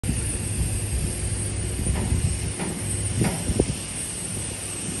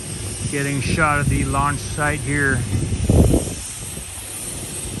Getting a shot of the launch site here.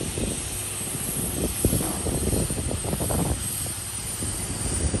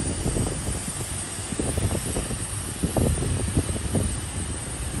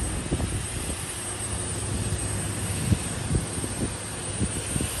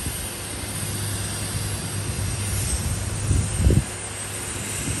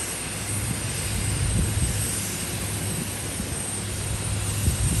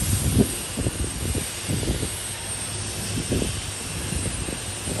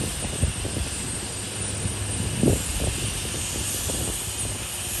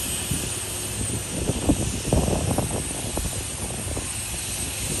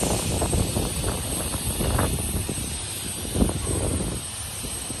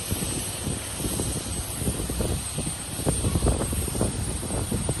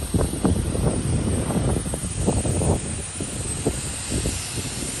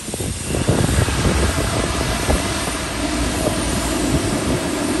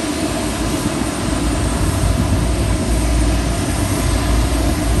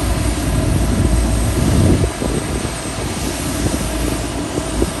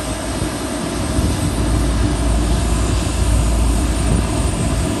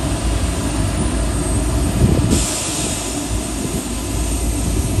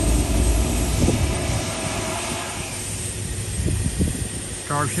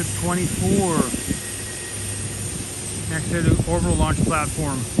 Starship 24 next to the Orbital launch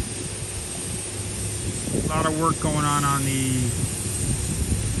platform. A lot of work going on the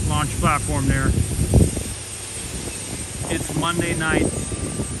launch platform there. It's Monday night.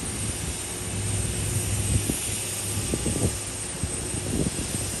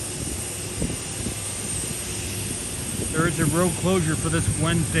 There is a road closure for this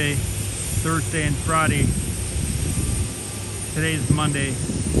Wednesday, Thursday, and Friday. Today's Monday.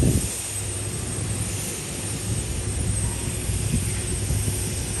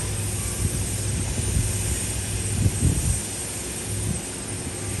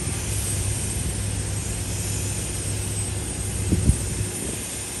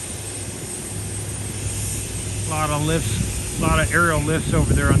 A lot of lifts, a lot of aerial lifts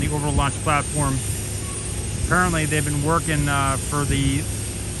over there on the Orbital launch platform. Apparently they've been working for the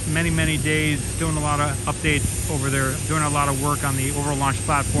many days, doing a lot of updates over there, doing a lot of work on the Orbital launch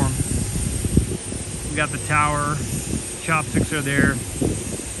platform. We got the tower, chopsticks are there.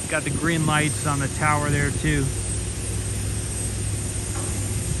 Got the green lights on the tower there too.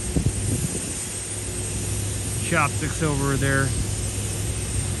 Chopsticks over there.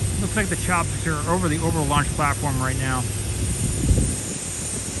 Looks like the chopsticks are over the Orbital launch platform right now.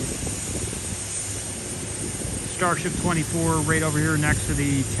 Starship 24 right over here next to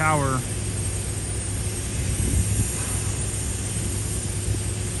the tower.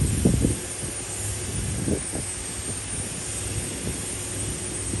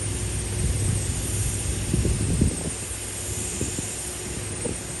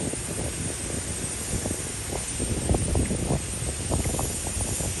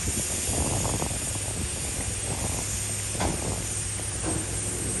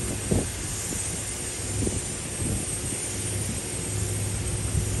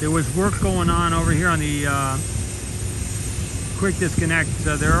 There was work going on over here on the quick disconnect.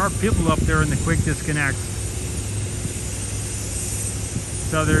 There are people up there in the quick disconnect.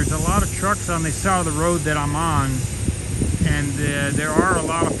 So there's a lot of trucks on the side of the road that I'm on, and there are a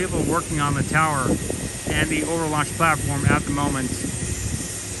lot of people working on the tower and the Orbital launch platform at the moment.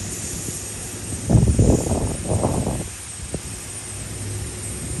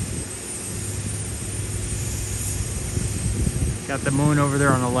 Got the moon over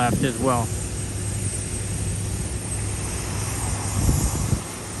there on the left as well.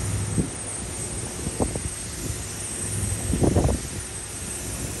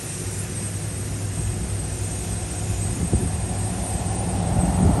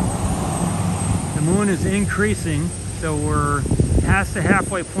 The moon is increasing, so we're past the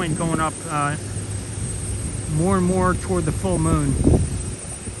halfway point, going up more and more toward the full moon.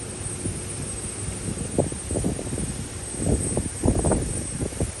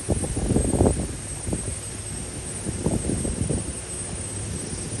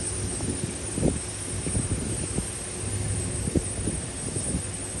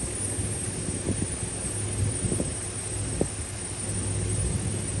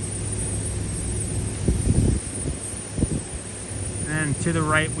 To the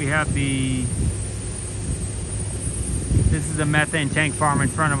right we have this is the methane tank farm in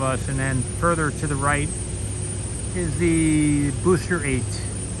front of us, and then further to the right is the Booster 8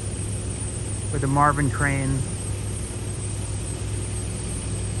 with the Marvin crane.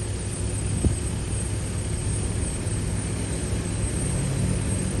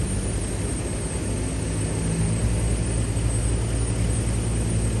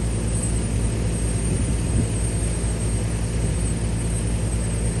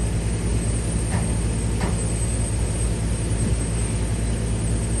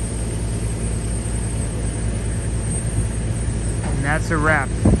 And that's a wrap.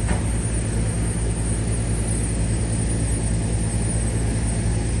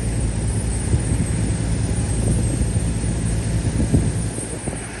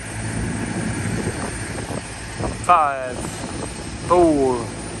 Five, 4,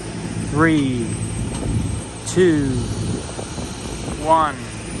 3, 2, 1.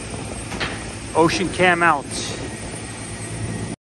 Ocean Cam out.